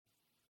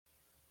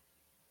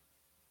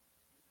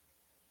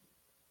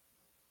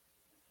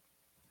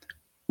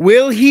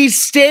Will he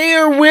stay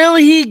or will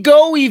he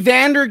go?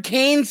 Evander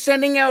Kane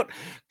sending out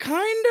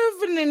kind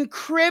of an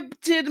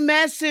encrypted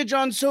message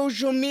on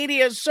social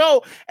media.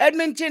 So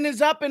Edmonton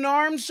is up in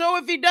arms. So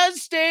if he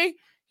does stay,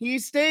 he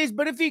stays.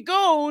 But if he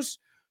goes,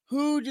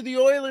 who do the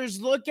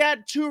Oilers look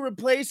at to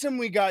replace him?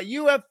 We got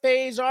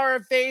UFAs,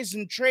 RFAs,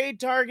 and trade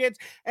targets,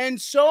 and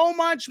so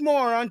much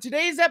more on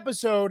today's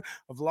episode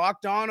of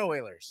Locked On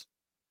Oilers.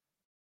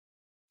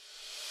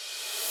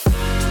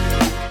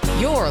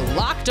 You're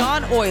Locked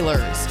On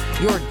Oilers,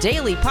 your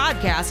daily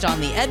podcast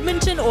on the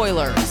Edmonton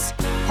Oilers.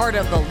 Part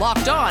of the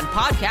Locked On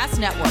Podcast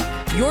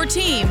Network, your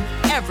team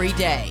every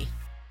day.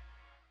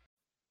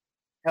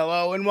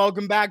 Hello and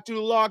welcome back to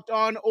Locked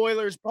On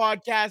Oilers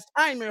podcast.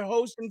 I'm your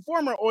host and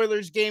former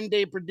Oilers game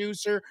day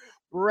producer,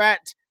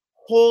 Brett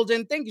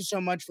Holden. Thank you so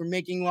much for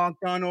making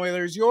Locked On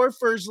Oilers your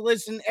first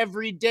listen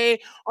every day.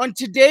 On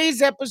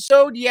today's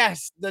episode,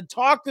 yes, the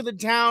talk of the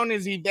town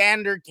is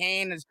Evander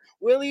Kane.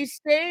 Will he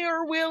stay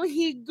or will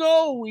he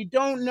go? We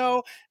don't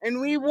know, and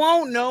we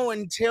won't know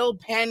until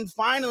Penn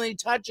finally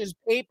touches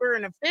paper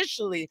and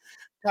officially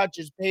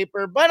touches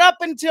paper. But up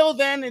until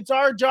then, it's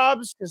our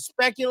jobs to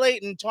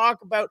speculate and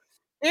talk about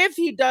if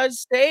he does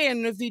stay,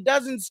 and if he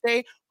doesn't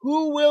stay,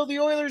 who will the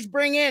Oilers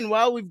bring in?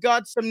 Well, we've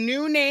got some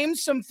new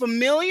names, some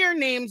familiar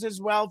names as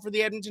well for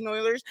the Edmonton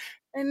Oilers,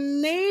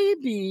 and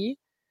maybe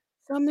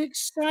some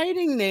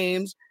exciting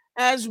names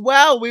as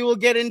well. We will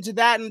get into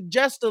that in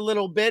just a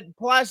little bit.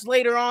 Plus,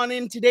 later on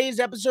in today's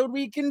episode,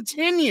 we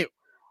continue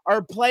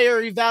our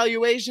player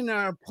evaluation and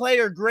our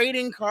player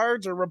grading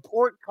cards or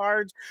report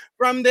cards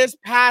from this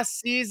past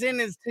season.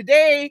 Is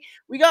today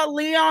we got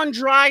Leon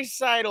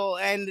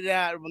Draisaitl, and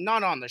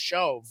not on the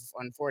show,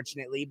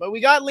 unfortunately, but we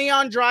got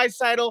Leon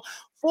Draisaitl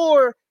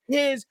for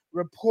his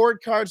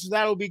report card. So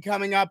that'll be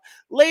coming up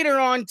later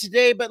on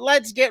today. But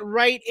let's get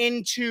right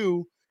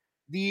into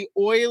the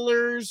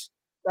Oilers.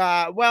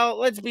 Well,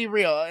 let's be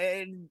real.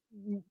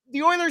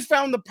 The Oilers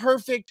found the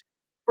perfect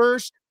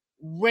first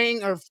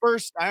wing or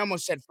first, I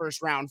almost said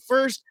first round,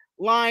 first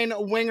line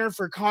winger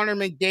for Connor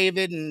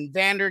McDavid and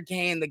Vander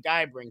Kane. The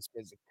guy brings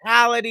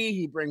physicality,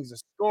 he brings a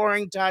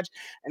scoring touch,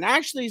 and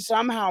actually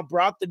somehow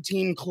brought the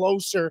team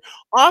closer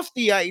off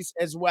the ice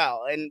as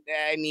well. And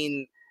I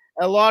mean,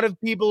 a lot of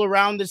people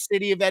around the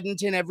city of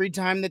Edmonton, every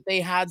time that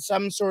they had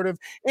some sort of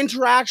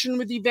interaction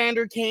with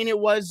Evander Kane, it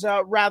was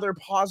rather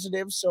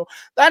positive. So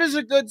that is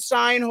a good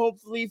sign.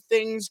 Hopefully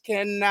things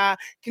can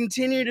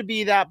continue to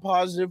be that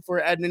positive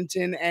for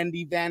Edmonton and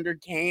Evander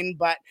Kane.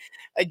 But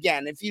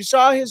again, if you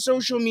saw his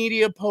social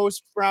media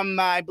post from,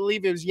 I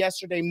believe it was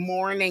yesterday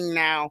morning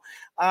now,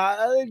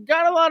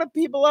 got a lot of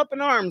people up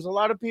in arms. A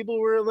lot of people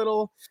were a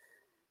little,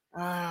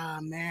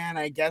 man,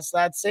 I guess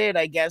that's it.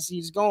 I guess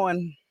he's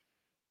going.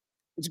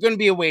 It's going to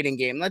be a waiting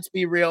game. Let's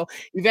be real.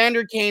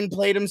 Evander Kane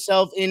played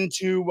himself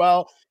into,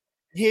 well,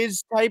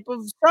 his type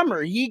of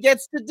summer. He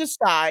gets to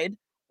decide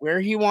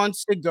where he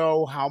wants to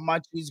go, how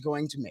much he's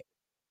going to make.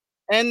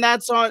 And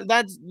that's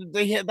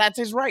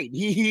his right.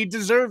 He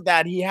deserved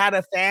that. He had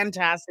a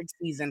fantastic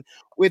season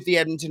with the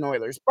Edmonton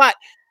Oilers. But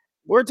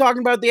we're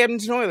talking about the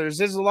Edmonton Oilers.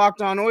 This is a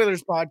Locked On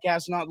Oilers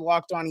podcast, not the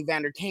Locked On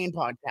Evander Kane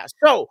podcast.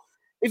 So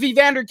if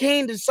Evander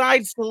Kane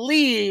decides to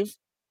leave,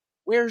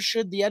 where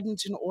should the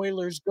Edmonton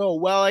Oilers go?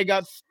 Well, I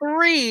got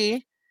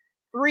three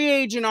free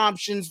agent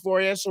options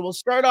for you. So we'll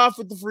start off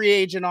with the free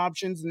agent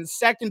options. In the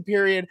second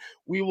period,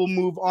 we will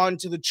move on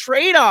to the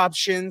trade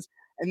options.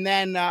 And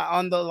then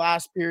on the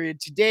last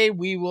period today,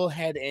 we will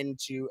head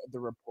into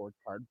the report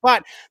card.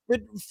 But the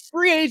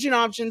free agent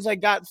options, I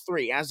got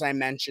three, as I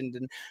mentioned.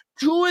 And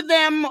two of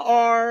them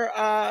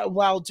are,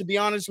 well, to be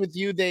honest with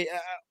you,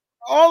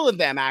 all of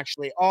them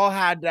actually all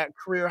had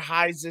career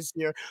highs this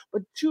year,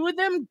 but two of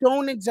them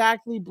don't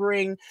exactly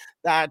bring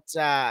that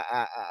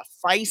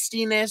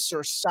feistiness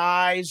or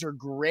size or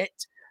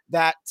grit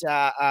that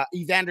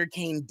Evander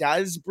Kane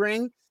does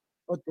bring.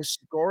 But the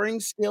scoring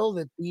skill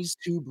that these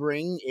two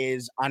bring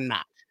is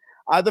unmatched.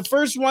 The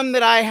first one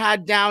that I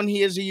had down,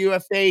 he is a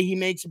UFA. He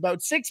makes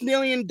about $6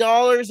 million.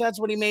 That's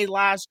what he made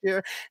last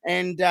year.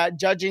 And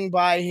judging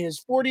by his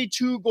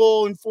 42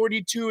 goal and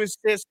 42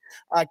 assist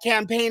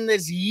campaign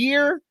this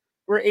year,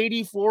 for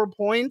 84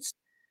 points.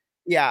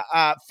 Yeah,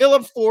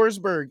 Philip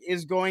Forsberg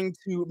is going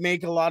to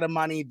make a lot of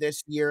money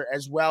this year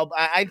as well.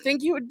 I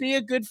think he would be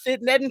a good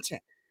fit in Edmonton.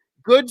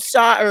 Good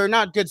size, or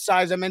not good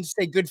size, I meant to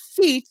say good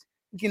feet.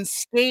 He can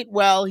skate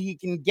well. He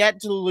can get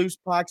to the loose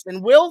pucks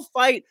and will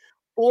fight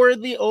for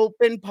the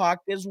open puck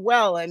as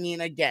well. I mean,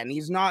 again,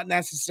 he's not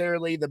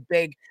necessarily the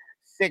big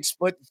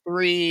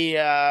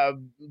 6'3"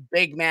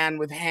 big man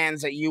with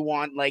hands that you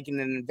want, like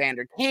in an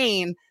Evander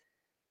Kane,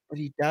 but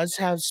he does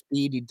have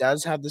speed. He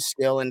does have the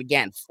skill. And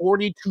again,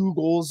 42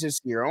 goals this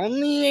year,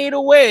 only 8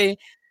 away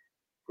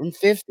from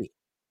 50,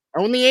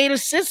 only 8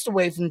 assists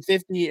away from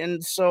 50.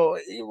 And so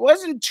it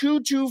wasn't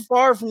too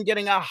far from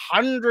getting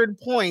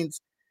 100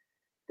 points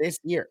this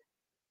year.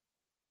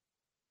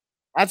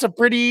 That's a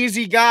pretty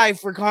easy guy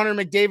for Connor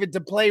McDavid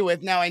to play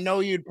with. Now, I know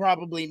you'd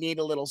probably need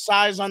a little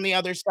size on the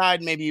other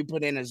side. Maybe you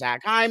put in a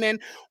Zach Hyman,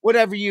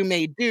 whatever you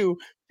may do,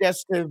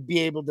 just to be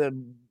able to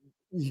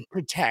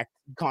protect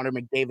Connor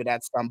McDavid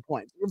at some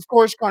point. Of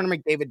course, Connor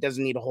McDavid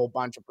doesn't need a whole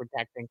bunch of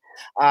protecting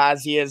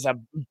as he is a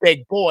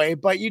big boy,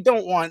 but you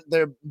don't want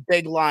the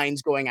big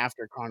lines going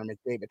after Connor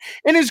McDavid.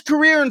 In his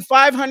career in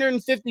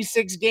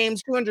 556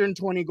 games,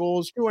 220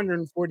 goals,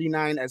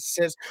 249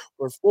 assists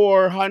for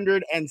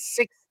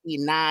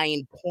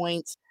 469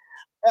 points.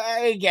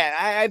 Again,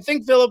 I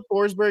think Philip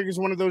Forsberg is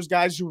one of those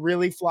guys who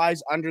really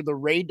flies under the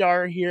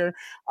radar here.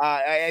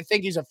 I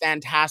think he's a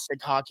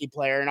fantastic hockey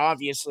player, and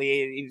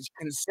obviously he's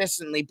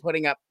consistently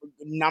putting up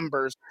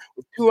numbers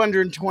with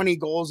 220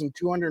 goals and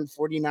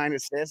 249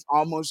 assists,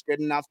 almost good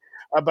enough,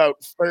 about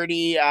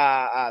 30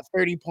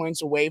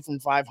 points away from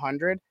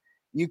 500.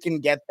 You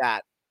can get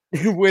that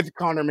with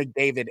Connor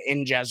McDavid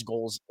in just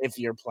goals if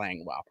you're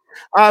playing well.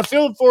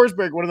 Philip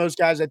Forsberg, one of those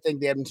guys I think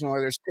the Edmonton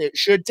Oilers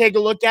should take a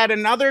look at.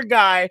 Another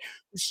guy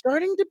who's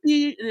starting to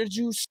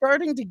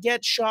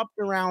get shopped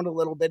around a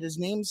little bit. His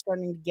name's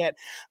starting to get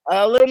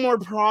a little more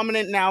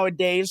prominent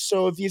nowadays.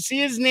 So if you see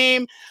his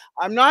name,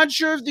 I'm not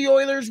sure if the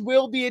Oilers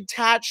will be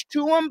attached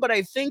to him, but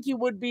I think he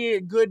would be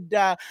a good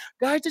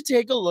guy to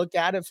take a look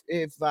at if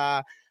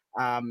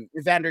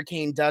Evander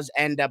Kane does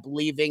end up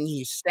leaving.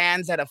 He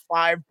stands at a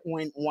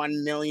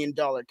 $5.1 million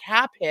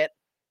cap hit,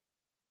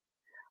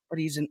 but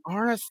he's an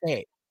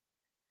RFA.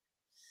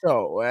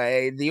 So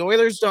the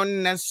Oilers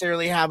don't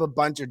necessarily have a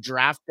bunch of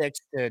draft picks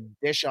to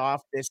dish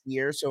off this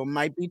year, so it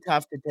might be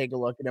tough to take a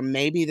look at him.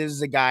 Maybe this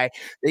is a guy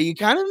that you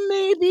kind of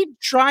maybe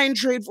try and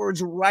trade for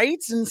his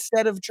rights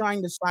instead of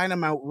trying to sign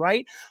him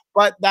outright.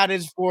 But that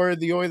is for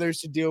the Oilers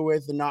to deal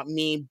with and not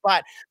me.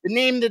 But the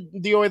name that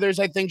the Oilers,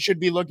 I think,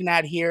 should be looking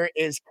at here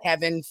is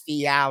Kevin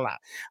Fiala.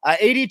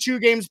 82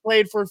 games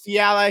played for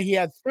Fiala. He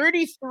had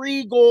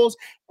 33 goals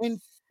and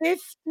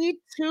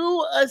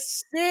 52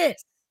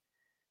 assists.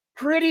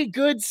 Pretty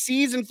good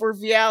season for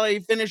Fiala. He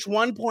finished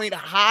 1 point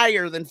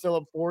higher than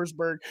Philip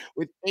Forsberg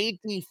with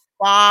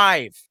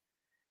 85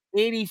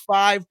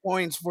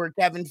 points for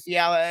Kevin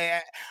Fiala.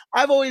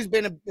 I've always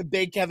been a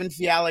big Kevin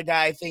Fiala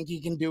guy. I think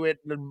he can do it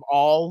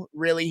all.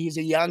 Really, he's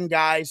a young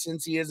guy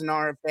since he is an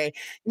RFA.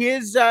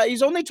 He's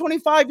only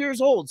 25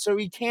 years old, so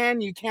you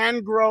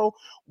can grow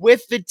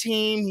with the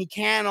team. You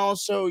can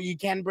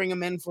bring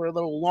him in for a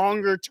little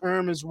longer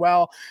term as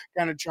well.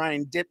 Kind of try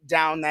and dip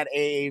down that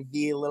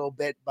AAV a little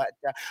bit, but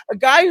a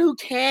guy who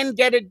can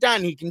get it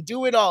done. He can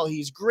do it all.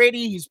 He's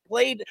gritty. He's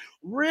played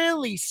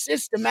really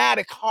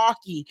systematic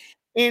hockey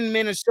in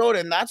Minnesota,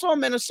 and that's all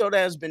Minnesota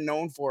has been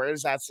known for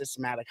is that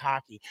systematic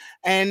hockey,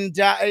 and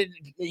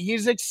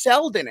he's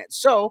excelled in it.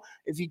 So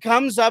if he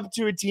comes up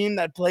to a team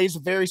that plays a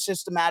very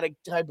systematic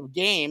type of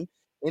game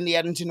in the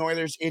Edmonton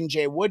Oilers in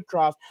Jay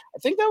Woodcroft, I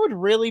think that would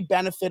really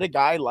benefit a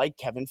guy like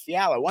Kevin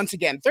Fiala. Once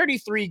again,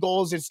 33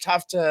 goals is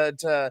tough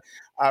to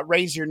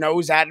raise your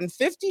nose at, and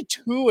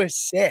 52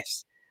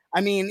 assists. I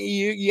mean,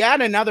 you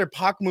add another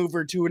puck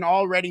mover to an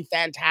already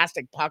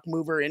fantastic puck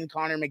mover in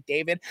Connor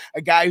McDavid,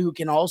 a guy who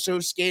can also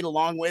skate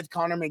along with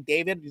Connor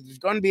McDavid. There's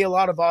going to be a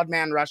lot of odd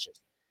man rushes.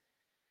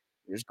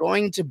 There's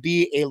going to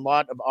be a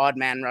lot of odd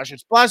man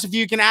rushes. Plus, if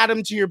you can add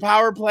them to your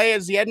power play,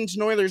 as the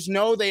Edmonton Oilers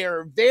know, they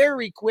are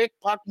very quick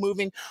puck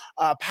moving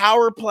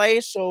power play.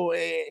 So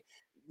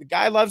the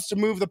guy loves to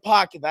move the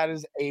puck. That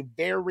is a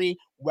very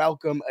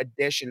welcome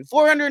addition.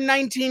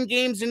 419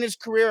 games in his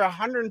career,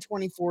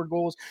 124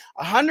 goals,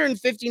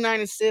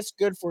 159 assists,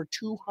 good for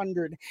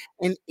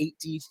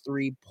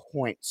 283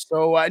 points.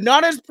 So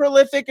not as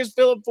prolific as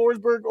Philip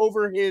Forsberg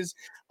over his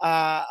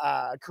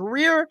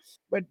career,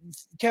 but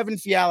Kevin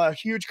Fiala,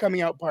 huge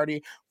coming out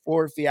party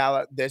for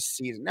Fiala this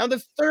season. Now,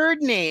 the third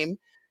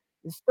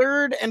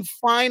and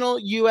final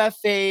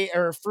UFA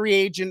or free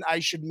agent I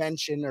should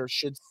mention or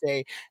should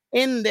say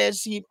in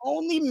this, he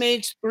only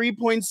makes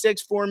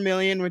 3.64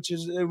 million, which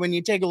is when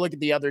you take a look at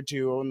the other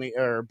two, only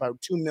or about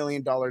 $2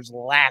 million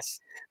less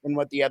than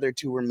what the other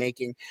two were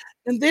making.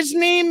 And this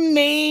name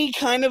may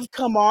kind of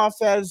come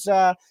off as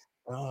oh,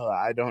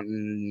 I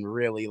don't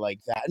really like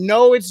that.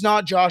 No, it's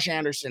not Josh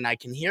Anderson. I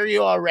can hear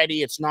you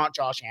already. It's not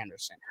Josh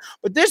Anderson.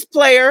 But this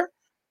player,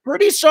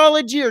 pretty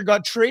solid year,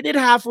 got traded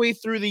halfway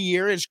through the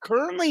year, is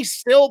currently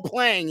still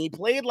playing. He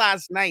played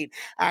last night,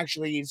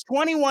 actually. He's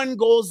 21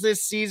 goals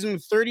this season,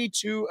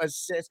 32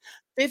 assists,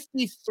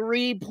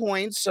 53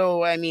 points.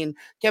 So, I mean,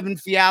 Kevin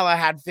Fiala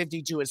had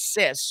 52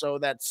 assists. So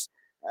that's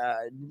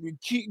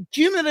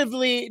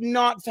cumulatively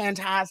not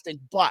fantastic,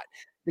 but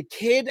the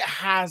kid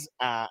has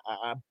a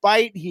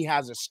bite. He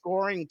has a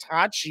scoring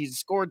touch. He's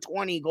scored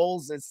 20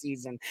 goals this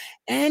season,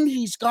 and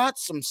he's got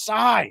some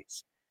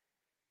size.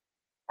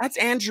 That's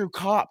Andrew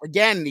Kopp.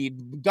 Again, he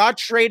got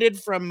traded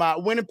from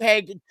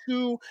Winnipeg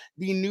to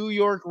the New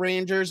York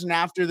Rangers, and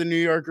after the New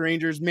York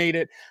Rangers made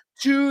it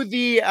to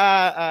the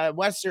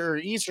Western or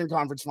Eastern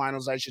Conference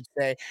Finals, I should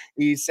say,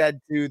 he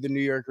said to the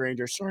New York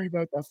Rangers, "Sorry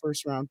about that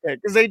first round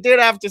pick," because they did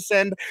have to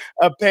send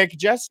a pick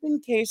just in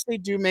case they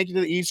do make it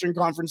to the Eastern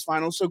Conference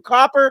Finals. So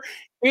Copper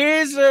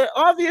is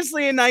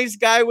obviously a nice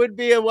guy, would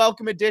be a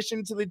welcome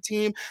addition to the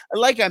team.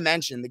 Like I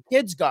mentioned, the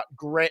kid's got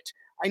grit.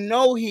 I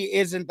know he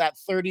isn't that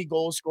 30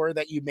 goal scorer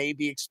that you may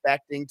be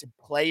expecting to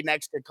play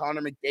next to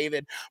Connor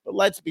McDavid, but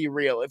let's be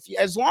real.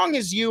 As long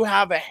as you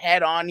have a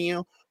head on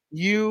you,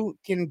 you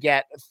can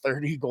get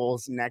 30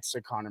 goals next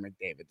to Connor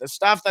McDavid. The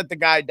stuff that the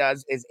guy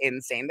does is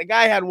insane. The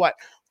guy had what,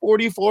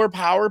 44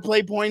 power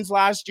play points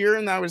last year,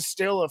 and that was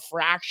still a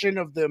fraction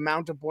of the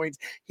amount of points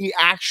he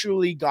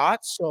actually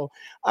got. So,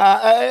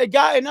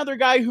 another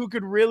guy who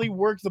could really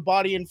work the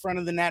body in front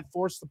of the net,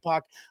 force the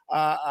puck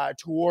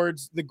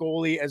towards the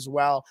goalie as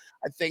well.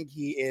 I think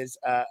he is.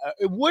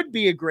 It would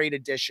be a great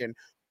addition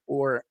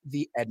for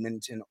the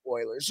Edmonton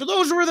Oilers. So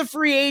those were the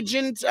free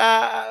agent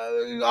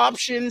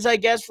options, I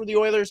guess, for the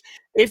Oilers.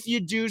 If you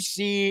do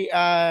see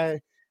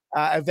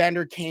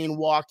Evander Kane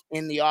walk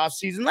in the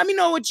offseason, let me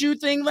know what you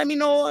think. Let me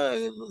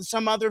know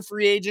some other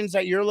free agents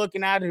that you're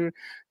looking at who,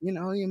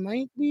 you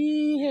might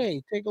be,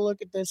 hey, take a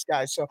look at this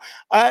guy. So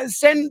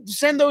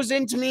send those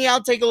in to me.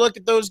 I'll take a look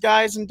at those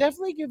guys and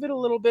definitely give it a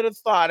little bit of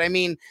thought. I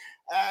mean,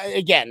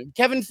 again,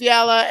 Kevin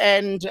Fiala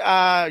and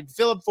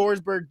Philip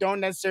Forsberg don't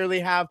necessarily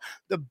have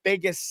the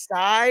biggest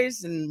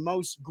size and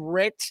most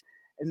grit,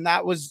 and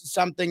that was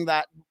something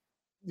that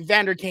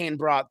Vander Kane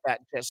brought that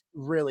just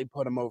really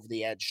put him over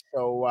the edge.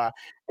 So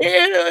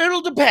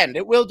it'll depend.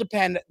 It will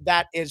depend.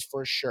 That is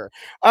for sure.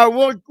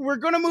 We're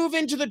going to move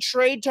into the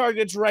trade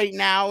targets right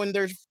now, and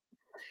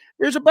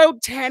there's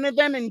about 10 of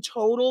them in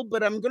total,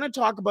 but I'm going to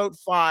talk about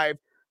five.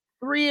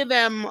 Three of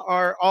them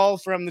are all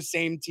from the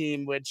same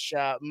team, which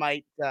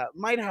might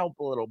help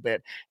a little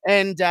bit,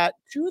 and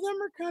two of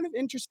them are kind of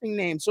interesting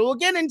names. So we'll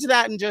get into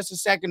that in just a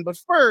second. But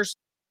first,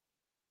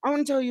 I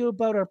want to tell you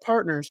about our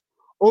partners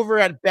over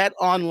at Bet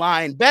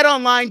Online.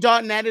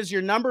 BetOnline.net is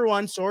your number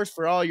one source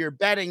for all your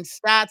betting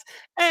stats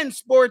and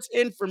sports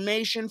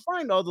information.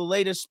 Find all the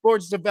latest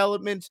sports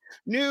developments,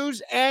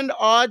 news, and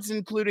odds,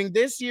 including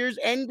this year's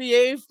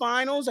NBA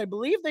Finals. I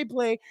believe they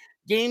play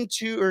game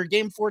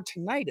 4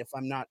 tonight, if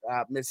I'm not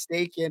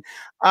mistaken.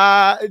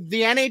 The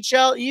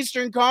NHL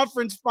Eastern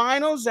Conference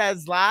Finals,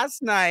 as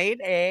last night.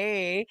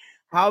 Hey,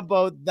 how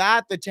about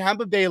that? The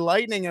Tampa Bay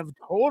Lightning have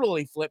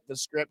totally flipped the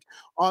script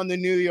on the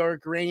New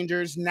York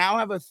Rangers, now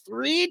have a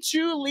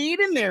 3-2 lead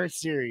in their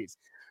series.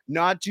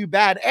 Not too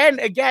bad. And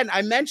again,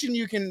 I mentioned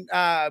you can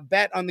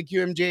bet on the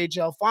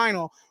QMJHL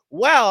final.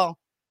 Well,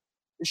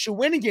 the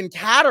Shawinigan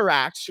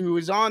Cataracts, who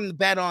is on the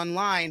Bet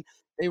Online,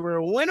 they were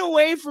a win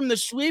away from the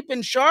sweep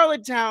in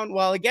Charlottetown,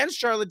 well, against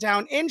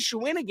Charlottetown in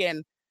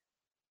Shawinigan.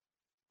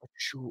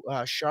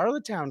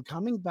 Charlottetown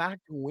coming back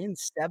to win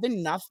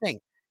 7-0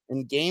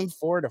 in game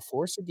 4 to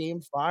force a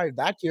game 5.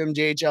 That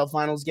QMJHL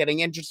final is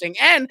getting interesting.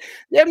 And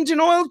the Edmonton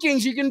Oil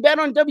Kings, you can bet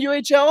on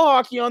WHL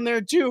hockey on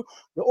there too.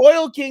 The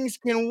Oil Kings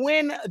can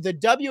win the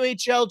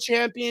WHL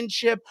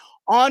championship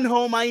on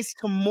home ice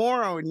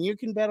tomorrow, and you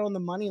can bet on the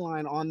money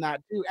line on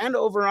that too. And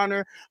over on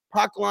our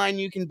puck line,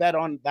 you can bet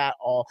on that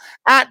all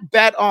at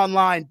Bet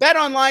Online. Bet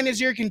Online is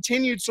your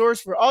continued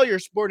source for all your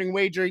sporting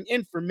wagering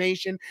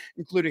information,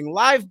 including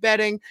live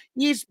betting,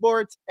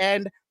 esports,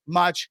 and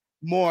much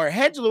more.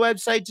 Head to the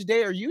website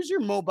today or use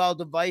your mobile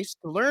device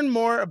to learn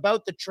more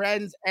about the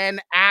trends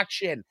and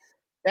action.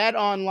 Bet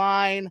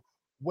Online,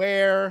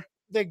 where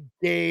the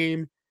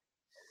game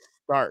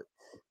starts.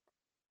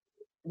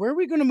 Where are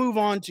we going to move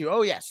on to?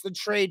 Oh, yes, the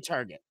trade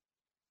target.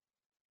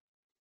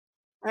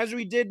 As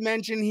we did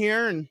mention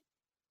here, and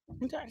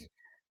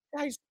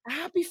guys,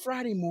 happy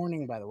Friday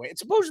morning, by the way. It's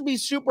supposed to be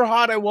super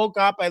hot. I woke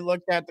up, I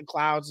looked at the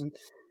clouds, and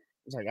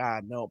it's like,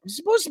 no. It's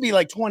supposed to be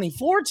like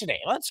 24 today.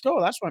 Let's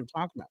go. That's what I'm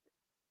talking about.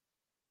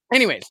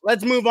 Anyways,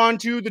 let's move on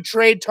to the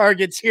trade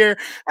targets here.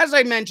 As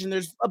I mentioned,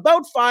 there's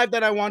about 5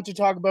 that I want to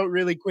talk about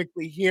really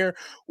quickly here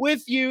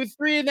with you.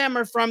 3 of them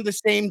are from the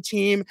same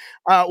team.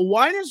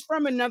 One is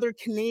from another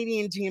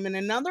Canadian team, and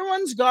another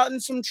one's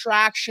gotten some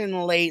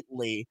traction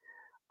lately.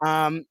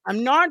 I'm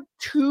not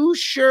too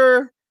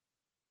sure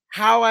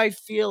how I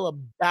feel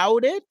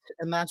about it,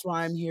 and that's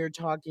why I'm here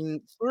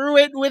talking through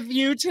it with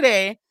you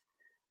today.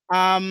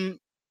 Um,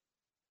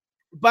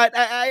 but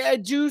I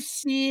do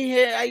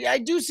see I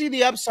do see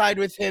the upside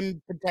with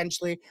him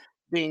potentially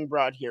being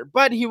brought here.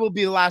 But he will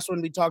be the last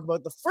one we talk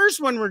about. The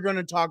first one we're going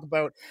to talk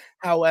about,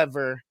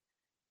 however,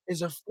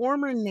 is a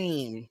former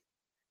name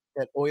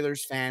that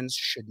Oilers fans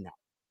should know.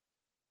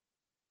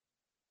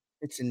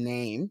 It's a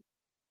name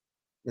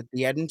that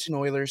the Edmonton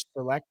Oilers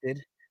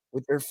selected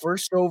with their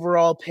first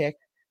overall pick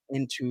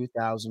in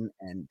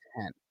 2010.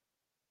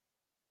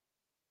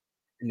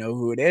 You know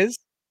who it is?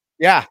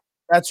 Yeah,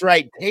 that's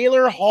right.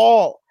 Taylor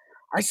Hall.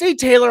 I say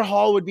Taylor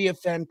Hall would be a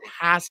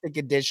fantastic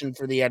addition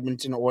for the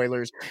Edmonton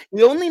Oilers.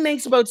 He only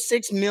makes about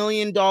 $6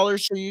 million,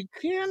 so you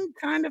can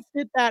kind of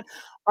fit that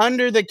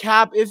under the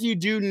cap if you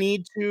do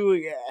need to.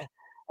 Yeah.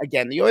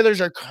 Again, the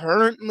Oilers are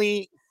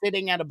currently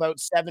sitting at about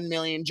 7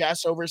 million,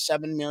 just over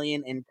 7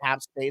 million in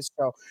cap space.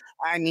 So,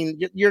 I mean,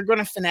 you're going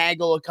to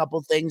finagle a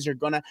couple things.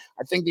 I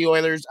think the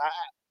Oilers,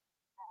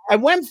 I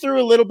went through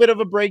a little bit of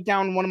a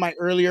breakdown in one of my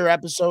earlier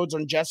episodes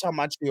on just how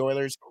much the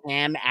Oilers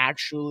can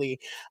actually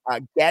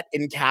get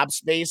in cap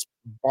space,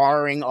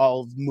 barring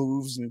all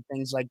moves and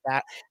things like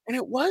that. And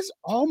it was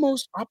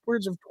almost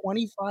upwards of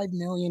 $25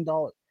 million.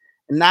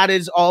 And that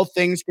is all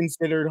things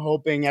considered,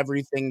 hoping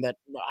everything that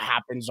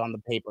happens on the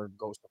paper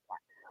goes to plan.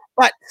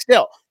 But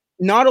still,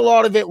 not a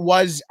lot of it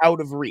was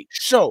out of reach.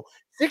 So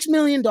 $6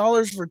 million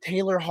for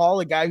Taylor Hall,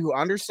 a guy who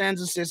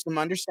understands the system,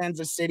 understands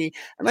the city.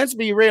 And let's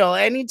be real,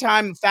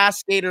 anytime a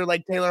fast skater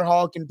like Taylor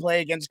Hall can play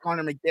against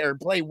Connor McDavid or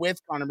play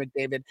with Connor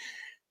McDavid,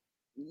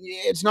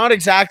 it's not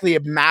exactly a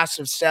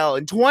massive sell.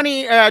 And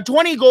 20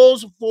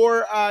 goals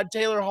for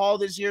Taylor Hall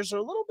this year. So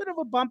a little bit of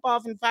a bump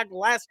off, in fact,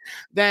 less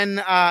than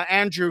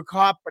Andrew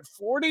Kopp, but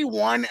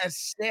 41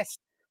 assists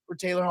for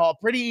Taylor Hall.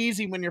 Pretty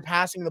easy when you're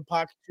passing the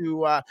puck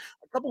to a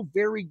couple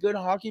very good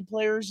hockey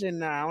players.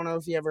 And I don't know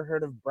if you ever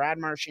heard of Brad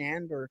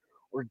Marchand or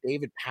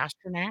David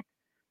Pastrnak.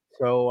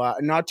 So,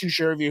 not too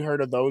sure if you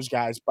heard of those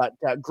guys, but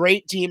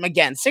great team.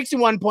 Again,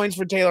 61 points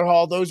for Taylor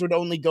Hall. Those would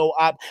only go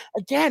up.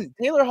 Again,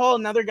 Taylor Hall,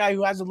 another guy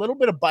who has a little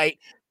bit of bite,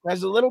 who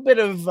has a little bit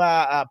of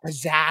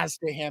pizzazz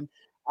to him.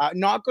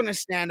 Not going to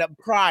stand up.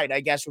 Pride, I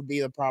guess, would be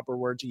the proper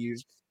word to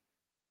use.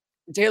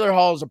 Taylor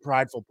Hall is a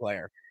prideful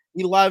player.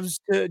 He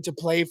loves to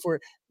play for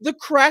the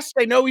crest.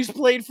 I know he's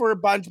played for a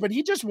bunch, but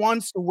he just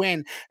wants to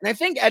win. And I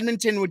think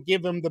Edmonton would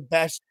give him the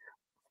best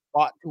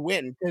spot to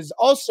win, because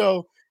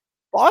also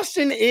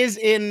Boston is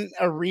in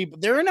a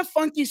they're in a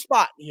funky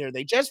spot here.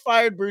 They just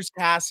fired Bruce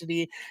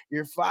Cassidy.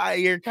 You're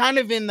kind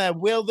of in the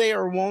will they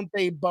or won't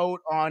they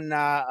boat on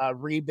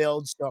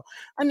rebuild. So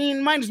I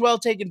mean, might as well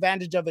take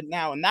advantage of it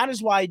now. And that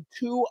is why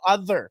two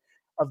other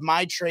of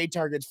my trade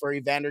targets for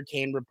Evander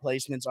Kane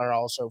replacements are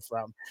also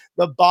from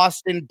the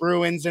Boston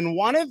Bruins, and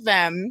one of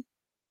them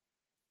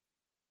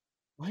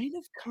might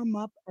have come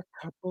up a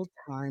couple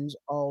times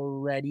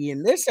already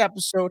in this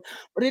episode,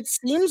 but it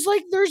seems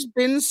like there's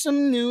been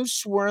some news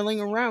swirling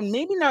around.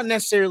 Maybe not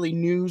necessarily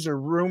news or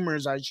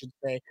rumors, I should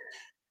say,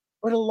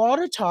 but a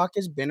lot of talk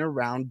has been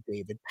around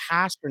David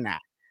Pastrnak.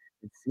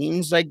 It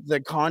seems like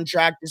the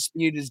contract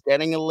dispute is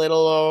getting a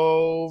little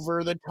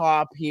over the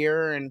top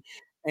here, and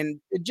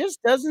it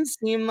just doesn't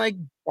seem like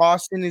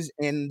Boston is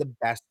in the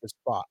best of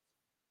spot.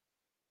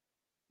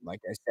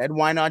 Like I said,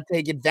 why not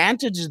take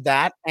advantage of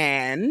that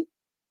and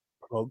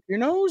poke your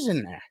nose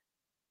in there?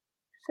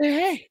 Say,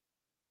 hey,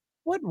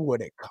 what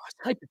would it cost?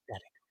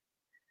 Hypothetically,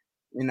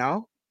 you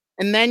know?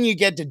 And then you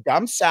get to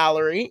dump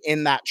salary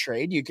in that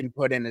trade. You can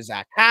put in a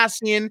Zach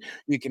Cassian,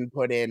 you can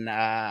put in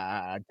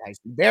Tyson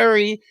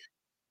Berry,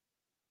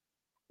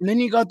 and then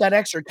you got that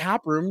extra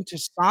cap room to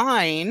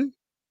sign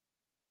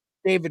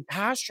David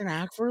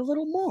Pastrnak for a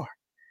little more.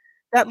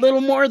 That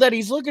little more that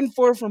he's looking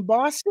for from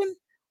Boston,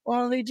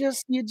 well, you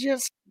just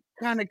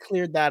kind of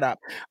cleared that up.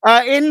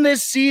 In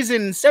this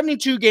season,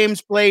 72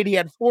 games played, he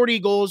had 40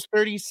 goals,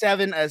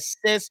 37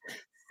 assists,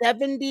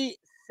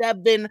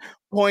 77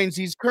 points.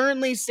 He's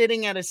currently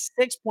sitting at a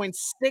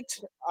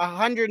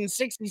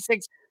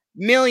 166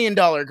 million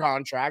dollar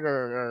contract,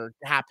 or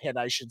cap hit,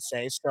 I should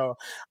say. So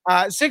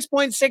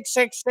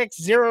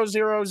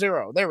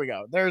 6.666000. There we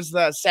go. There's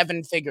the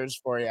seven figures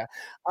for you.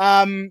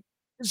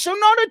 So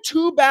not a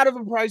too bad of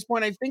a price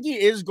point. I think he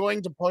is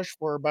going to push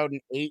for about an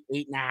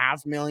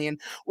 8.5 million,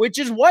 which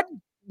is what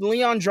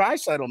Leon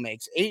Draisaitl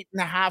makes,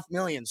 8.5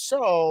 million.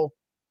 So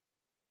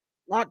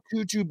not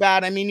too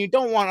bad. I mean, you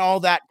don't want all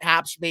that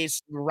cap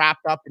space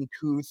wrapped up in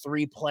 2,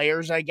 3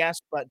 players, I guess.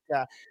 But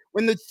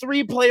when the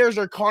 3 players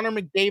are Connor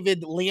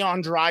McDavid,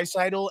 Leon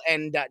Draisaitl,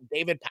 and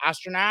David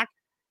Pastrnak,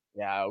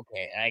 yeah,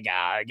 okay, I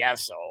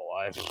guess so.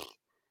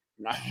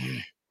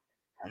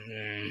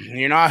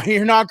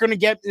 You're not going to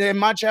get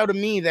much out of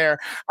me there.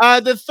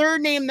 The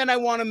third name that I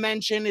want to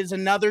mention is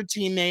another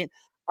teammate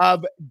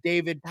of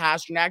David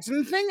Pastrnak.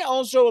 And the thing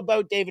also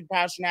about David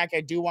Pastrnak I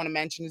do want to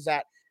mention is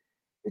that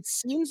it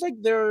seems like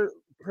they're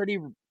pretty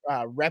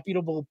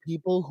reputable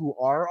people who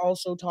are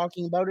also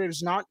talking about it.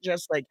 It's not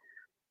just like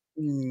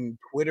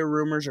Twitter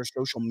rumors or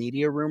social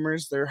media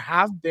rumors. There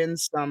have been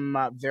some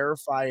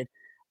verified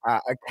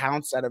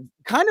accounts that have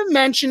kind of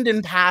mentioned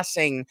in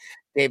passing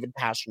David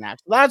Pastrnak.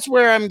 So that's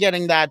where I'm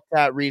getting that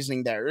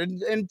reasoning there.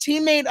 And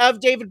teammate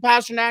of David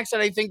Pastrnak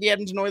that I think the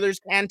Edmonton Oilers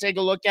can take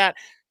a look at,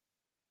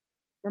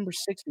 number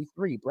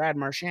 63, Brad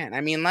Marchand.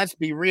 I mean, let's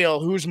be real.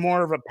 Who's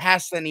more of a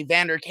pest than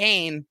Evander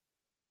Kane?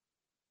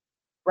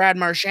 Brad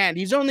Marchand.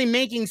 He's only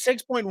making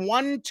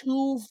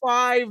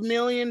 $6.125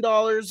 million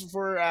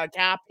for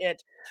cap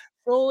hit.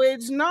 So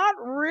it's not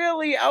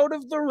really out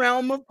of the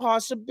realm of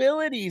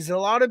possibilities. A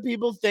lot of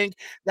people think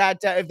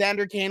that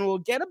Evander Kane will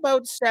get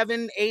about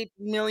 $7-8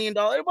 million.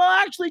 Well,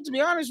 actually, to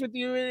be honest with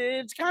you,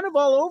 it's kind of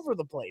all over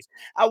the place.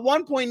 At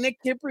one point, Nick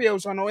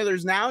Kypreos on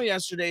Oilers Now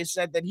yesterday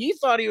said that he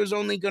thought he was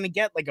only going to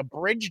get like a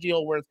bridge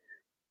deal worth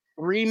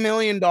 $3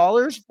 million,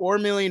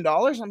 $4 million.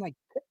 I'm like,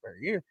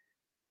 Kipper,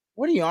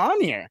 what are you on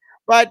here?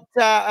 But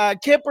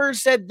Kipper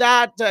said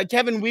that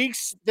Kevin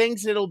Weeks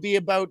thinks it'll be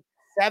about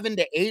 7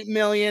 to 8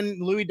 million.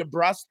 Louis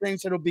DeBrusk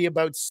thinks it'll be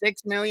about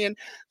 6 million.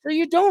 So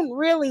you don't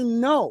really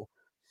know.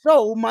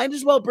 So might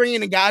as well bring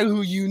in a guy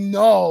who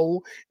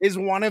is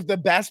one of the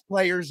best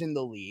players in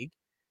the league.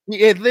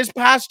 This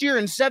past year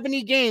in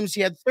 70 games,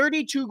 he had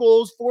 32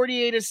 goals,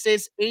 48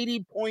 assists,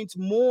 80 points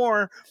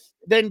more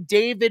than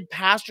David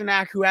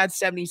Pastrnak, who had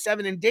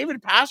 77. And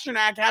David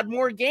Pastrnak had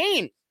more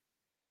games.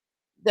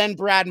 than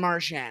Brad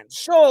Marchand.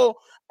 So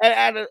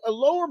at a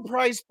lower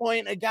price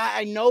point, a guy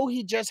I know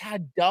he just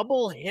had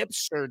double hip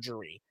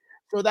surgery.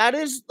 So that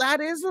is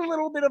a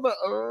little bit of a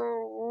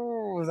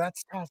oh,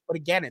 that's tough. But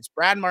again, it's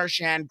Brad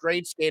Marchand,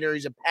 great skater.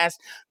 He's a pest.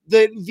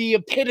 The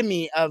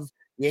epitome of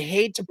you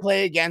hate to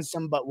play against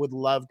him, but would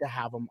love to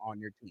have him on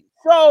your team.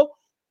 So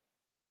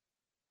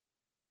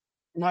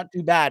not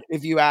too bad,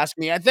 if you ask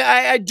me.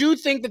 I do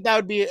think that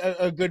would be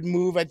a good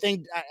move. I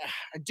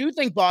do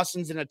think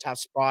Boston's in a tough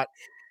spot.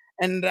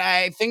 And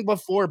I think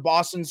before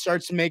Boston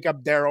starts to make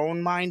up their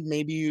own mind,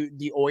 maybe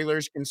the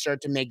Oilers can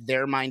start to make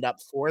their mind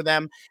up for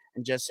them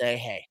and just say,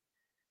 "Hey,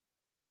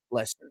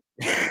 listen,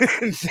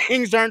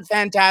 things aren't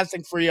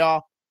fantastic for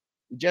y'all.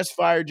 You just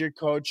fired your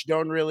coach.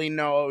 Don't really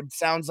know. It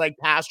sounds like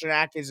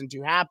Pasternak isn't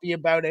too happy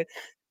about it.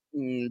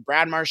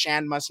 Brad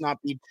Marchand must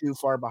not be too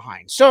far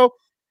behind. So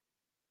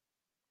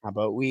how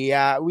about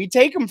we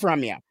take him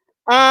from you?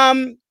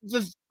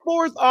 The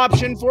fourth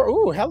option for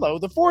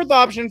the fourth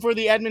option for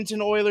the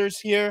Edmonton Oilers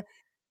here.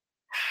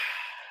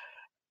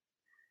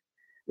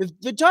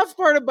 The tough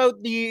part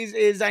about these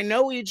is I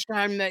know each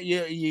time that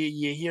you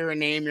hear a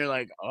name, you're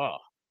like, "Oh,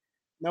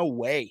 no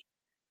way.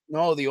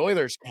 No, the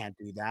Oilers can't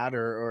do that,"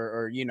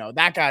 or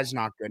that guy's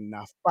not good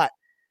enough. But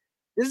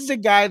this is a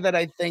guy that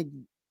I think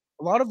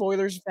a lot of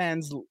Oilers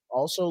fans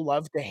also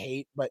love to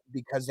hate, but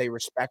because they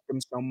respect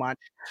him so much.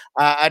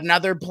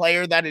 Another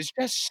player that is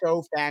just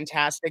so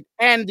fantastic,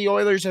 and the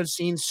Oilers have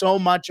seen so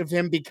much of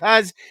him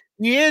because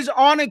he is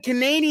on a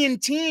Canadian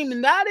team,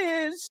 and that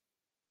is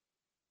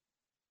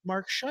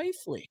Mark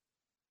Scheifele.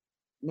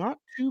 Not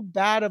too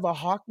bad of a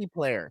hockey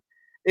player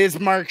is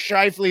Mark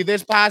Scheifele.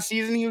 This past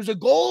season, he was a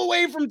goal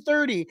away from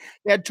 30.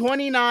 He had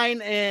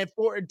 29 and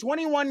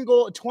 29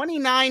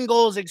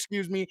 goals,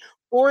 excuse me,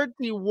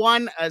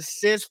 41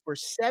 assists for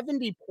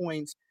 70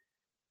 points.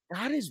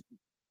 That is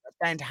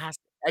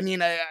fantastic. I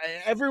mean,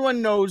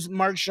 everyone knows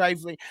Mark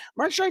Scheifele.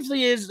 Mark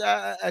Scheifele is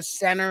a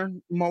center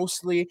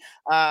mostly.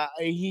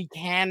 He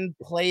can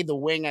play the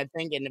wing, I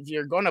think. And if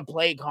you're going to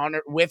play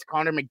Connor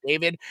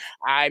McDavid,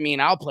 I mean,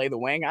 I'll play the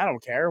wing. I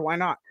don't care. Why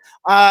not?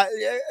 A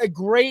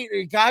great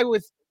guy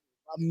with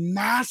a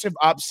massive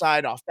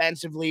upside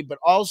offensively, but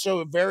also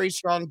a very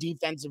strong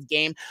defensive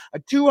game, a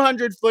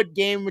 200-foot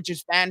game, which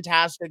is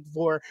fantastic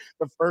for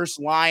the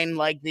first line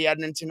like the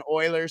Edmonton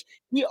Oilers.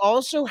 He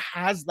also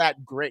has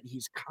that grit.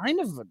 He's kind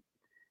of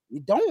you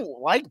don't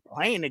like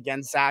playing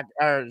against Zach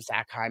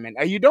Hyman.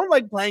 You don't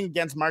like playing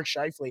against Mark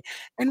Scheifele.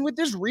 And with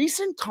this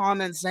recent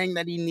comment saying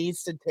that he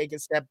needs to take a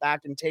step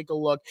back and take a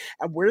look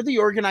at where the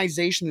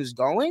organization is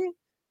going,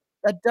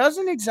 that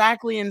doesn't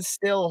exactly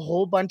instill a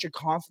whole bunch of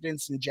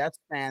confidence in Jets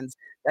fans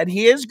that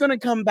he is going to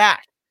come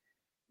back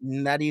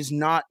and that he's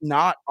not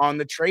on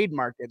the trade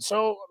market.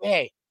 So,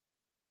 hey,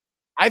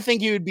 I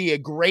think he would be a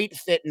great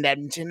fit in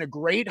Edmonton, a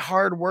great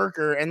hard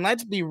worker. And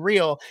let's be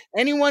real,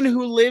 anyone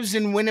who lives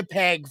in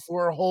Winnipeg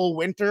for a whole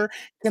winter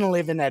can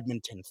live in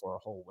Edmonton for a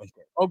whole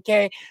winter.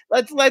 Okay?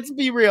 Let's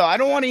be real. I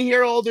don't want to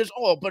hear all this,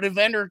 oh, but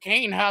Evander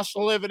Kane has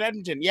to live in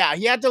Edmonton. Yeah,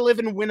 he had to live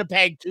in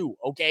Winnipeg too.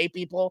 Okay,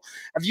 people.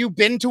 Have you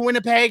been to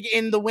Winnipeg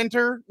in the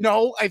winter?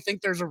 No, I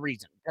think there's a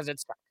reason because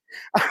it's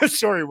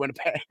sorry,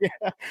 Winnipeg.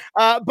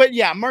 But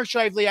yeah, Mark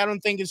Scheifele, I don't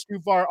think is too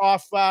far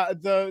off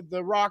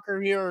the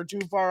rocker here, or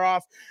too far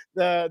off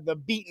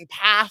the beaten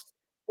path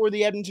for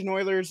the Edmonton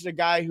Oilers. A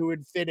guy who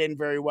would fit in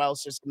very well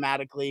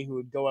systematically, who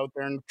would go out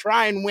there and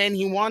try and win.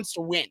 He wants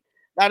to win.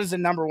 That is the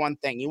number one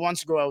thing. He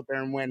wants to go out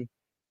there and win.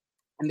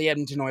 And the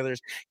Edmonton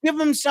Oilers give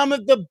him some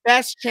of the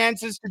best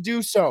chances to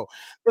do so.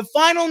 The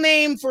final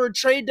name for a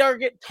trade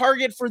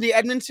target for the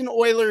Edmonton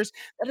Oilers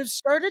that have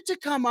started to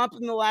come up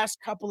in the last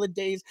couple of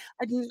days.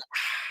 I didn't,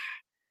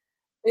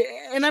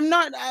 and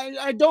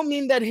I don't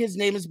mean that his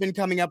name has been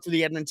coming up for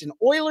the Edmonton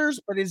Oilers,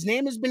 but his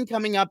name has been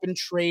coming up in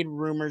trade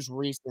rumors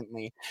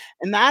recently.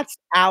 And that's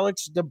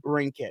Alex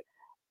DeBrincat.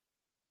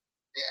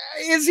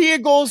 Is he a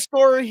goal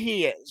scorer?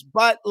 He is.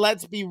 But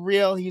let's be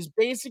real. He's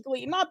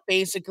basically, not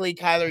basically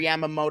Kyler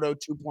Yamamoto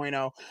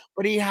 2.0,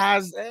 but he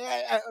has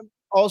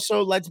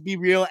also, let's be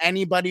real,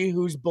 anybody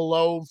who's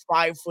below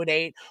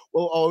 5'8"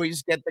 will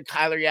always get the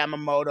Kyler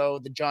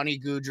Yamamoto, the Johnny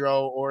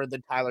Goudreau, or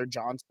the Tyler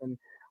Johnson,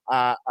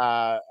 uh,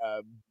 uh,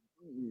 uh,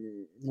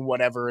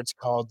 whatever it's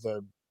called.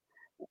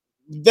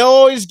 They'll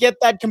always get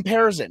that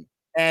comparison.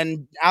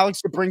 And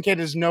Alex DeBrincat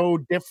is no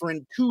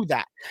different to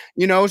that,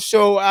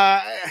 So,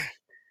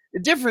 the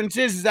difference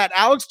is that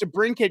Alex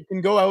DeBrincat can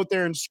go out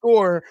there and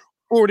score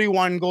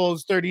 41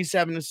 goals,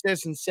 37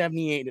 assists, and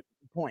 78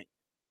 points,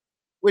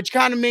 which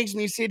kind of makes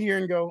me sit here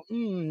and go,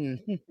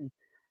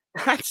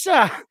 that's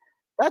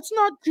that's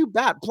not too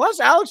bad. Plus,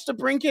 Alex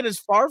DeBrincat is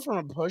far from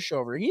a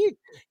pushover.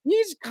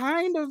 He's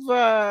kind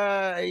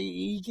of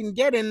he can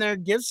get in there,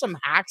 give some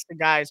hacks to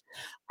guys.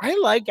 I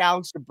like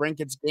Alex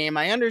DeBrincat's game.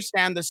 I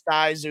understand the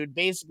size. It would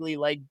basically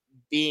like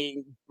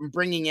being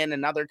bringing in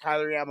another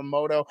Kyler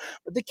Yamamoto,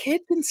 but the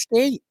kid can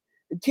skate.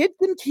 The kid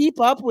can keep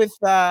up with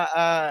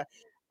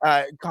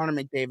Connor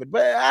McDavid.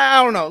 But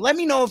I don't know. Let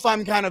me know if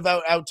I'm kind of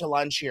out to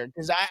lunch here,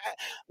 because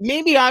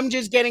maybe I'm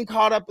just getting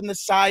caught up in the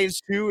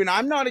size too, and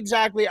I'm not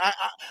exactly.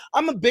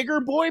 I'm a bigger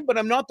boy, but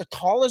I'm not the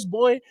tallest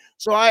boy.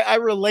 So I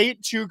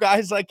relate to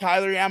guys like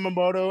Kyler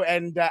Yamamoto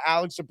and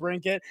Alex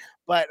DeBrincat,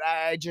 but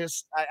I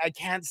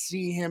can't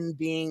see him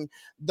being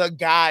the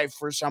guy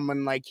for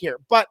someone like here.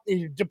 But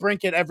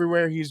DeBrincat,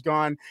 everywhere he's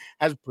gone,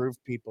 has proved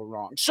people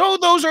wrong. So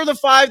those are the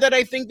five that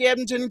I think the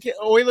Edmonton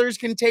Oilers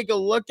can take a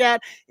look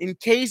at in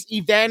case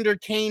Evander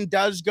Kane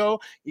does go.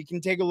 You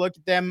can take a look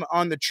at them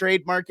on the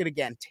trade market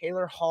again.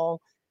 Taylor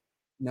Hall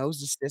knows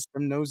the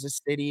system, knows the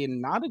city,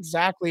 and not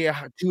exactly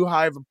too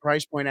high of a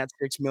price point at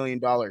 $6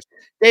 million.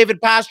 David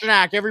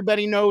Pastrnak,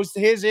 everybody knows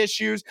his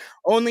issues,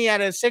 only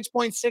at a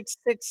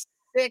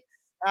 $6.666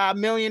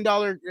 million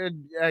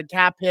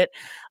cap hit.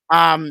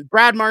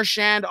 Brad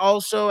Marchand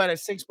also at a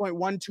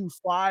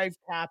 6.125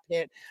 cap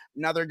hit.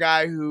 Another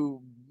guy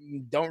who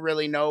don't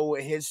really know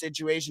his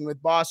situation with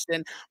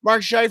Boston.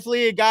 Mark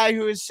Scheifele, a guy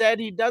who has said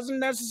he doesn't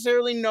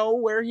necessarily know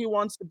where he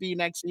wants to be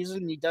next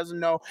season. He doesn't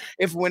know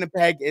if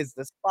Winnipeg is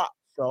the spot.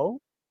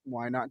 So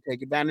why not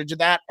take advantage of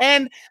that?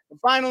 And the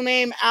final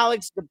name,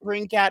 Alex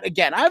DeBrincat.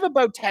 Again, I have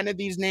about 10 of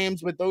these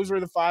names, but those were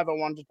the five I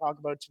wanted to talk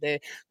about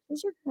today.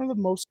 Those are kind of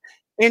the most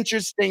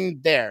interesting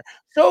there.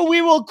 So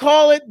we will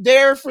call it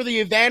there for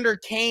the Evander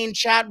Kane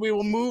chat. We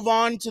will move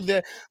on to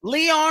the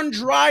Leon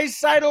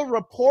Draisaitl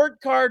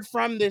report card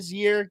from this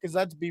year, because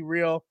let's be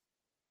real.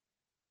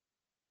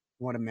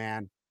 What a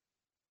man.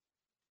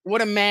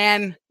 What a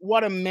man,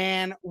 what a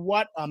man,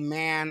 what a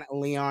man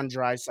Leon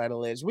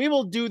Draisaitl is. We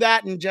will do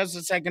that in just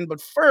a second, but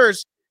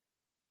first,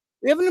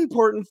 we have an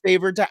important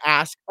favor to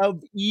ask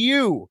of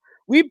you.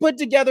 We put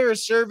together a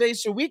survey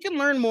so we can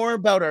learn more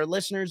about our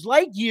listeners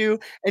like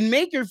you and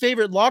make your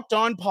favorite Locked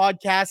On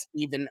podcast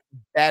even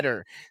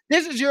better.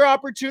 This is your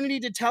opportunity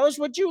to tell us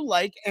what you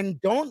like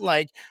and don't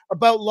like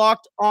about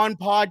Locked On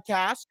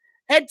Podcast.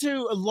 Head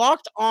to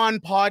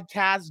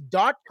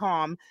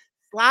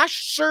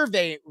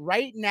lockedonpodcast.com/survey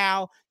right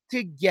now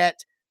to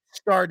get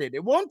started.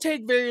 It won't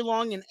take very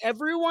long, and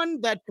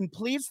everyone that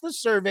completes the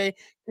survey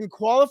can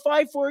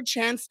qualify for a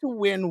chance to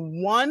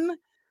win one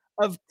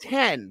of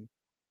 10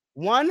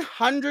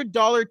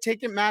 $100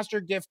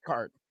 Ticketmaster gift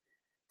card.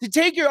 To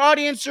take your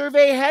audience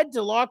survey, head to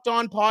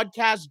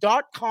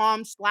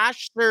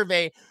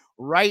lockedonpodcast.com/survey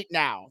right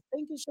now.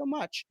 Thank you so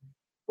much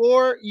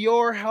for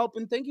your help,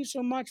 and thank you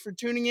so much for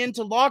tuning in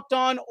to Locked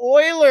On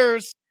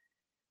Oilers.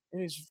 It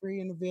is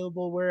free and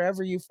available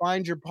wherever you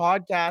find your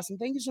podcast. And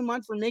thank you so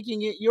much for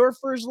making it your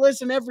first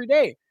listen every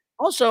day.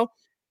 Also,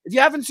 if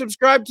you haven't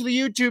subscribed to the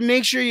YouTube,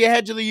 make sure you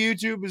head to the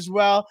YouTube as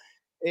well.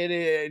 It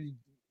is,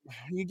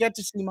 you get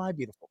to see my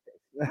beautiful face.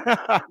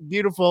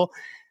 Beautiful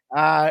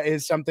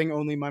is something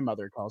only my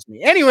mother calls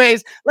me.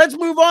 Anyways, let's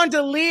move on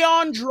to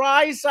Leon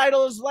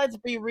Draisaitl. Let's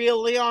be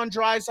real, Leon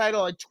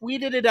Draisaitl. I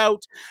tweeted it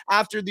out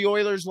after the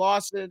Oilers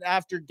lost it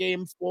after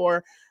Game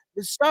 4.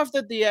 The stuff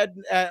that the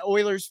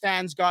Oilers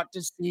fans got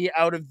to see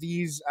out of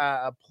these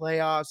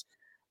playoffs,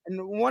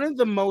 and one of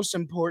the most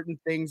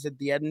important things that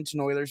the Edmonton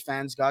Oilers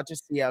fans got to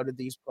see out of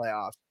these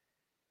playoffs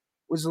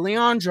was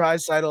Leon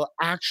Draisaitl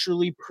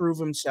actually prove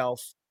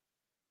himself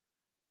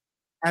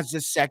as the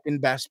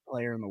second best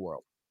player in the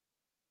world.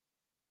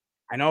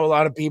 I know a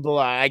lot of people,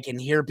 I can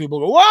hear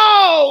people go,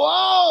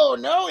 whoa,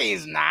 no,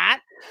 he's not.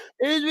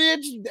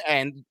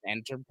 And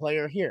enter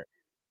player here.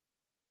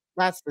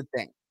 That's the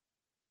thing,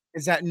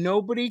 is that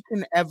nobody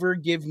can ever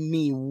give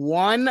me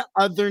one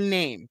other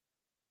name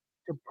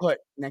to put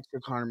next to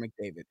Connor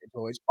McDavid. It's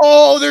always,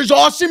 oh, there's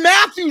Austin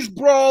Matthews,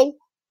 bro.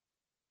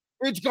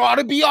 It's got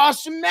to be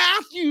Austin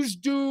Matthews,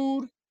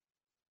 dude.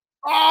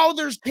 Oh,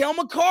 there's Cale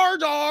Makar,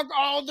 dog.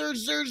 Oh,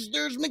 there's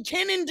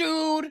McKinnon,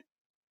 dude.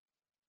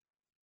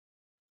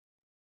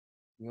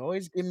 You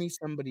always give me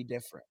somebody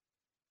different.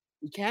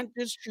 You can't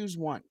just choose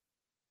one.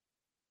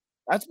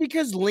 That's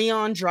because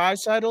Leon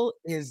Draisaitl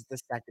is the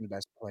second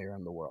best player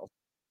in the world.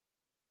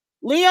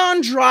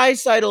 Leon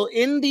Draisaitl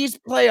in these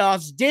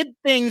playoffs did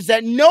things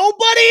that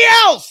nobody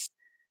else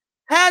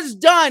has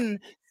done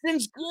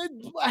since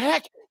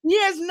heck. He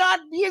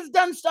has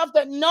done stuff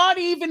that not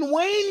even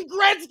Wayne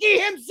Gretzky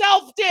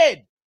himself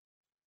did.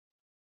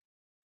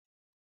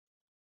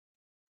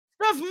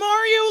 Stuff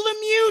Mario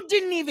Lemieux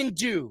didn't even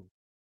do.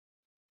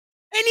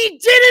 And he did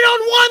it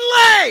on one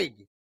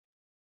leg.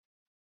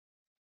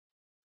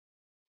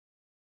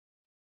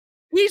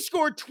 He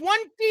scored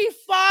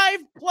 25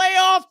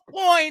 playoff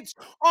points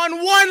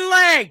on one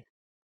leg.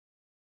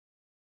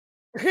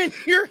 And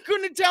you're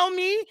going to tell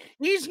me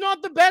he's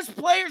not the best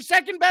player,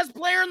 second best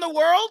player in the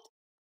world?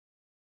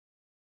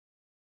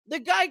 The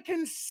guy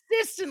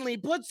consistently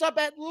puts up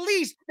at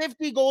least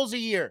 50 goals a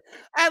year,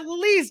 at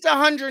least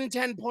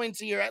 110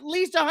 points a year, at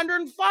least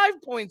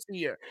 105 points a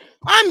year.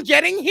 I'm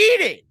getting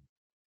heated.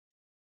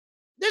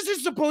 This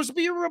is supposed to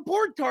be a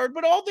report card,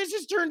 but all this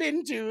has turned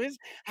into is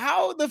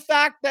how the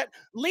fact that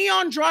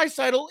Leon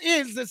Draisaitl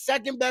is the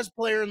second best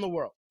player in the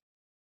world.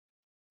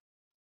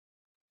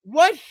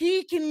 What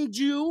he can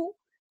do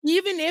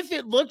even if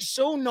it looks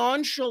so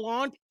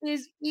nonchalant,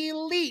 is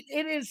elite.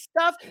 It is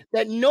stuff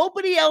that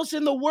nobody else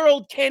in the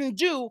world can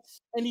do,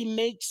 and he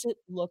makes it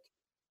look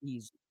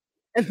easy.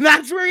 And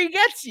that's where he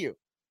gets you.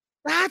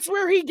 That's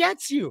where he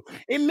gets you.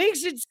 It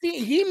makes it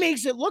he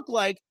makes it look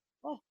like,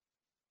 oh,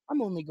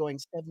 I'm only going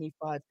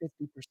 75,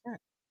 50%.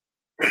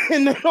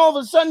 And then all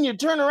of a sudden you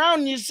turn around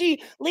and you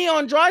see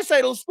Leon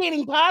Draisaitl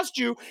skating past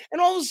you, and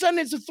all of a sudden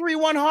it's a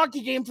 3-1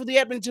 hockey game for the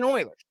Edmonton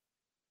Oilers.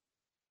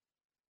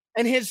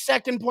 And his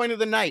second point of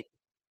the night.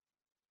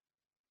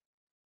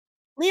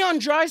 Leon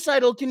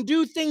Draisaitl can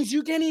do things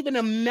you can't even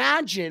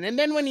imagine. And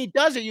then when he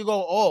does it, you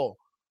go,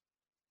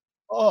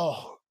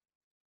 oh,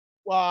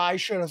 well, I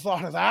should have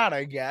thought of that,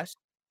 I guess.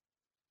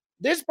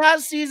 This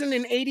past season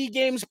in 80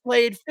 games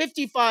played,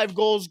 55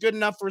 goals, good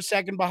enough for a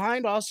second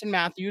behind Austin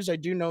Matthews. I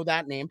do know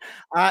that name.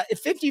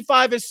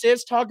 55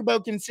 assists, talk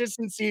about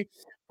consistency,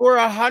 for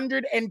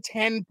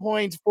 110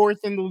 points, fourth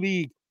in the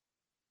league.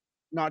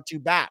 Not too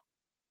bad.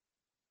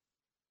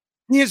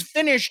 He has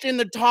finished in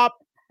the top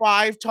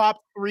 5,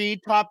 top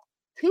 3, top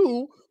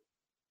 2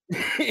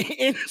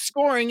 in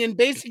scoring in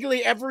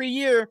basically every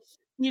year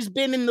he's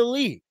been in the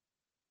league.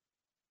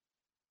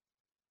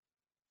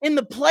 In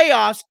the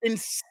playoffs, in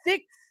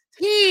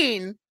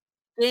 16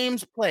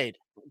 games played,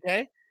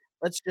 okay?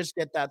 Let's just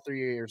get that through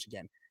your ears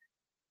again.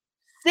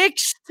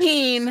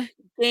 16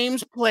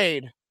 games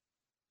played.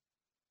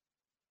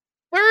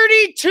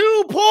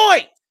 32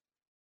 points.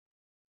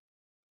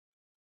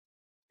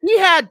 He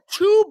had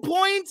 2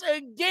 points a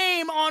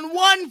game on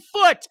 1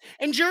 foot,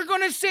 and you're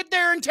going to sit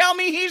there and tell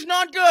me he's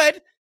not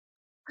good?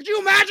 Could you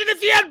imagine if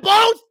he had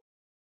both?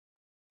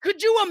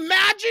 Could you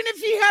imagine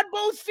if he had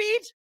both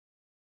feet?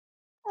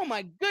 Oh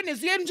my goodness,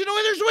 the Edmonton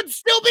Oilers would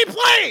still be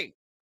playing.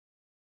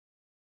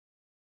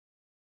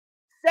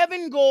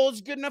 7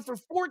 goals, good enough for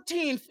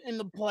 14th in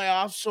the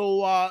playoffs.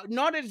 So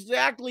not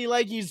exactly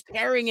like he's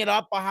tearing it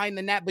up behind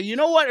the net, but you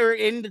know what? Or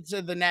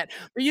into the net.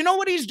 But you know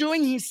what he's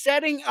doing? He's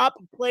setting up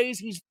plays.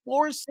 He's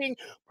forcing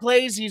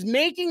plays. He's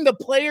making the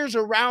players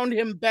around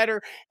him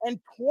better. And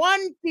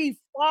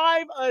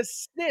 25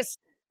 assists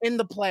in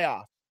the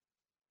playoffs.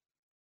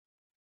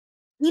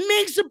 He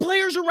makes the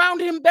players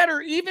around him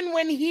better, even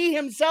when he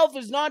himself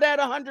is not at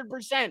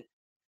 100%.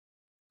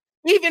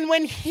 Even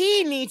when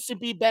he needs to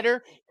be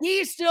better,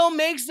 he still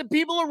makes the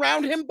people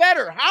around him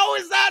better. How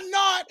is that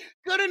not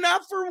good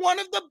enough for one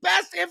of the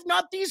best, if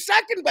not the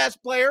second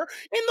best player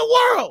in the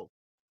world?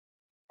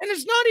 And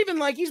it's not even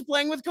like he's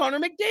playing with Connor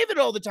McDavid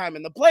all the time.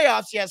 In the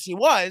playoffs, yes, he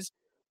was.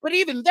 But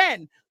even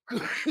then,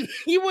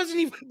 he wasn't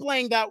even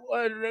playing that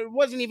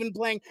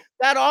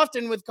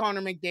often with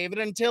Connor McDavid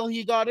until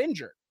he got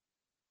injured.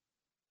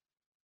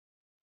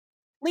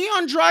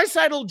 Leon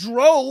Draisaitl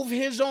drove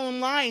his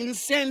own line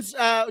since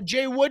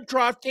Jay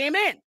Woodcroft came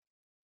in.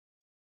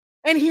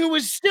 And he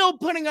was still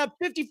putting up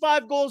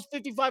 55 goals,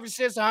 55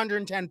 assists,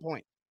 110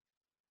 points.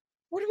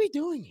 What are we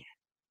doing here?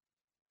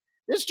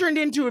 This turned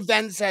into a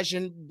vent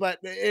session,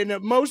 but in a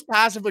most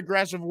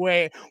passive-aggressive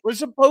way. Was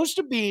supposed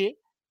to be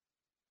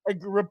a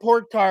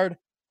report card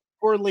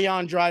for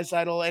Leon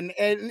Draisaitl. And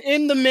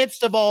in the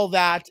midst of all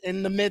that,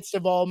 in the midst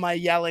of all my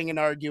yelling and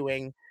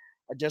arguing,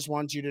 I just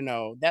want you to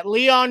know that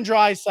Leon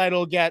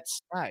Draisaitl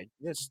gets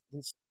this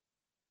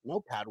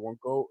notepad won't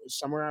go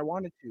somewhere I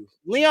want it to.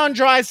 Leon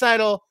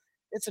Draisaitl,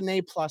 it's an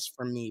A+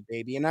 from me,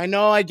 baby. And I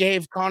know I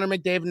gave Connor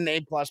McDavid an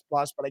A++,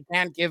 but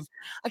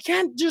I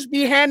can't just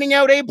be handing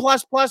out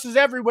A++s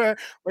everywhere.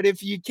 But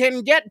if you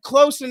can get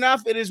close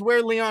enough, it is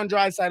where Leon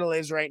Draisaitl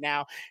is right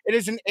now. It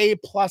is an A+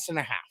 and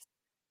a half.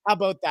 How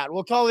about that?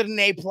 We'll call it an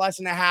A+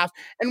 and a half,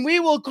 and we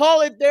will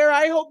call it there.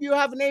 I hope you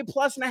have an A+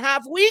 and a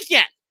half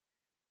weekend.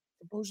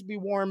 Supposed to be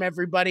warm,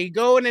 everybody.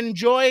 Go and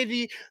enjoy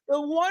the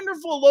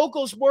wonderful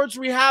local sports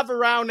we have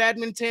around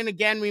Edmonton.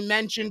 Again, we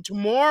mentioned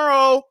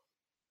tomorrow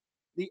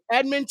the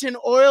Edmonton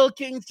Oil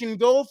Kings can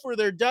go for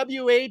their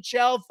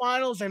WHL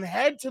finals and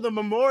head to the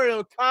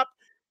Memorial Cup.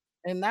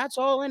 And that's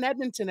all in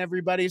Edmonton,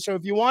 everybody. So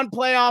if you want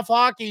playoff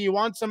hockey, you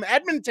want some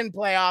Edmonton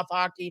playoff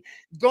hockey,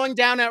 going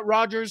down at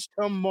Rogers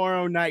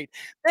tomorrow night.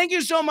 Thank you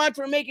so much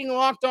for making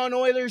Locked On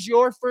Oilers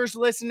your first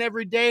listen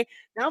every day.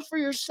 Now for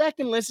your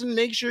second listen,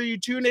 make sure you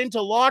tune in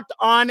to Locked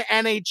On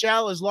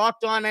NHL, as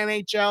Locked On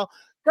NHL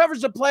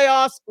covers the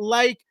playoffs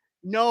like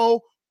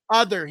no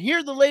other.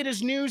 Hear the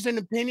latest news and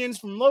opinions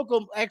from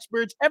local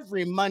experts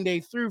every Monday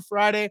through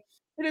Friday.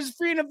 It is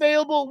free and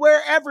available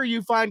wherever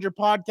you find your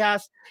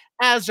podcast,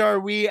 as are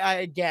we.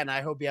 Again,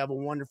 I hope you have a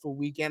wonderful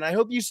weekend. I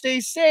hope you stay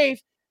safe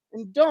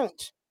and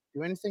don't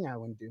do anything I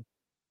wouldn't do.